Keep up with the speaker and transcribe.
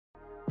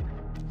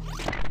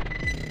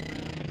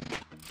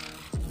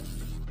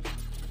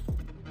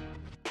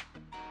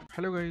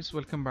Hello guys,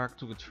 welcome back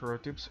to Guitar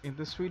Tips. In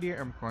this video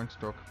I'm going to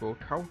talk about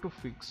how to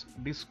fix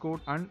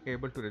Discord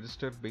unable to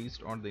register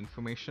based on the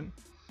information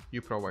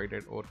you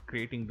provided, or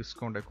creating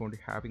Discord account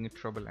having a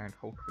trouble, and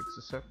how to fix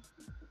this up.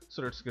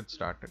 So let's get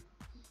started.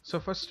 So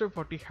first step,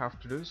 what you have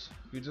to do is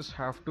you just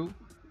have to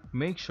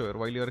make sure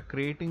while you're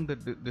creating the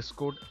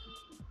Discord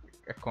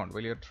account,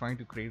 while you're trying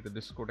to create the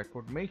Discord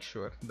account, make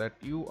sure that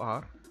you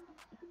are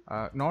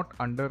not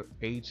under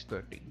age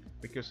 13,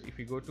 because if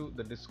you go to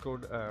the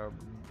Discord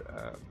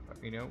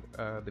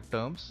the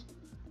terms,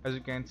 as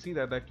you can see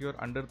that you're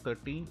under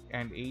 13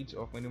 and age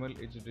of minimal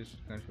education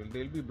control,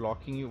 they'll be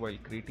blocking you while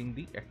creating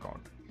the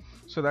account.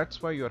 So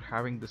that's why you're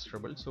having this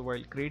trouble. So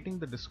while creating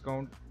the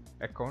Discord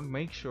account,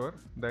 make sure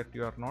that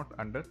you are not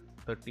under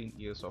 13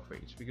 years of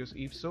age, because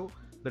if so,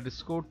 the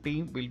Discord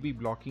team will be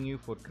blocking you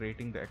for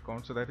creating the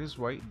account. So that is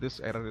why this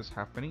error is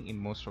happening in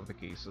most of the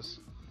cases.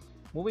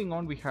 Moving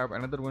on, we have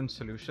another one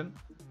solution,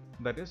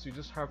 that is you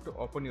just have to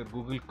open your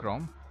Google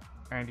Chrome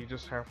and you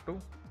just have to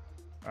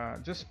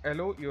just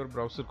allow your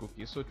browser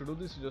cookies. So to do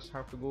this, you just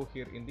have to go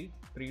here in the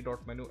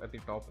three-dot menu at the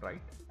top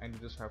right, and you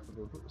just have to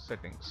go to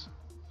settings.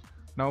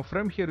 Now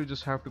from here you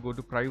just have to go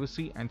to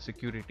privacy and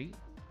security,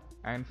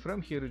 and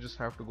from here you just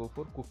have to go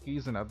for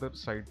cookies and other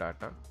site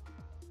data.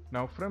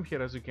 Now from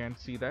here, as you can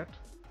see that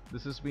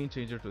this is being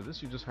changed to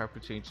this, you just have to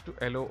change to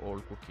allow all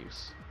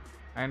cookies.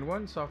 And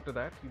once after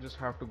that, you just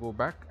have to go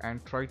back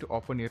and try to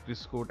open your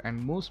Discord,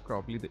 and most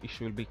probably the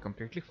issue will be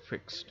completely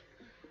fixed.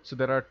 So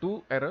there are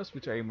two errors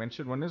which I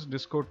mentioned. One is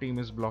Discord team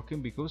is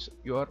blocking because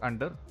you are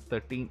under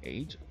 13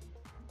 age.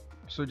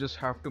 So just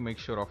have to make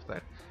sure of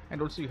that,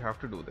 and also you have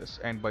to do this,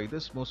 and by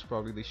this most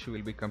probably the issue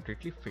will be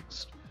completely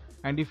fixed.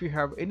 And if you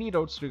have any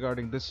doubts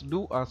regarding this,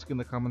 do ask in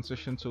the comment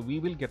section, so we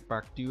will get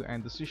back to you.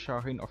 And this is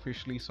Shahin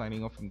officially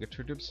signing off from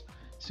Guitar Tips.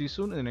 See you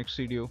soon in the next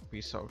video.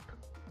 Peace out.